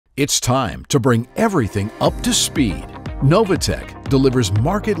It's time to bring everything up to speed. Novatech delivers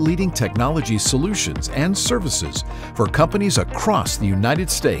market-leading technology solutions and services for companies across the United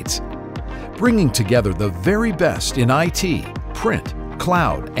States, bringing together the very best in IT, print,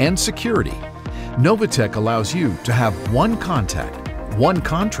 cloud, and security. Novatech allows you to have one contact, one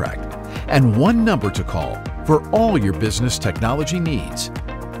contract, and one number to call for all your business technology needs.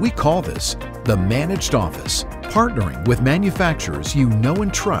 We call this the Managed Office. Partnering with manufacturers you know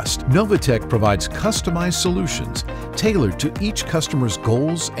and trust, Novatech provides customized solutions tailored to each customer's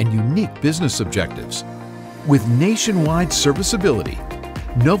goals and unique business objectives. With nationwide serviceability,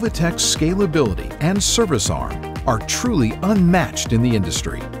 Novatech's scalability and service arm are truly unmatched in the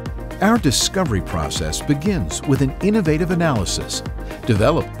industry. Our discovery process begins with an innovative analysis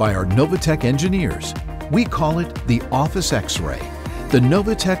developed by our Novatech engineers. We call it the Office X-ray. The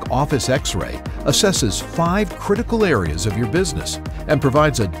Novatech Office X-ray assesses 5 critical areas of your business and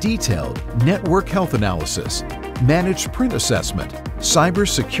provides a detailed network health analysis, managed print assessment,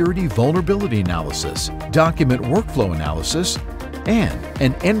 cybersecurity vulnerability analysis, document workflow analysis, and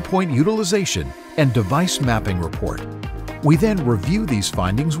an endpoint utilization and device mapping report. We then review these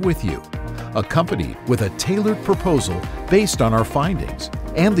findings with you, accompanied with a tailored proposal based on our findings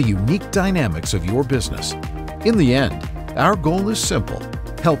and the unique dynamics of your business. In the end, our goal is simple: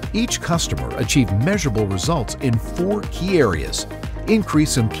 help each customer achieve measurable results in 4 key areas: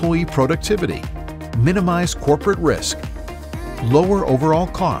 increase employee productivity, minimize corporate risk, lower overall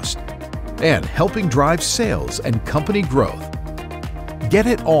cost, and helping drive sales and company growth. Get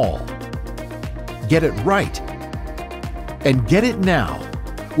it all. Get it right. And get it now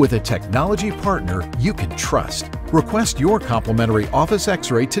with a technology partner you can trust. Request your complimentary Office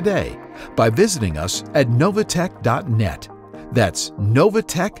X-ray today by visiting us at novatech.net. That's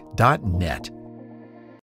novatech.net.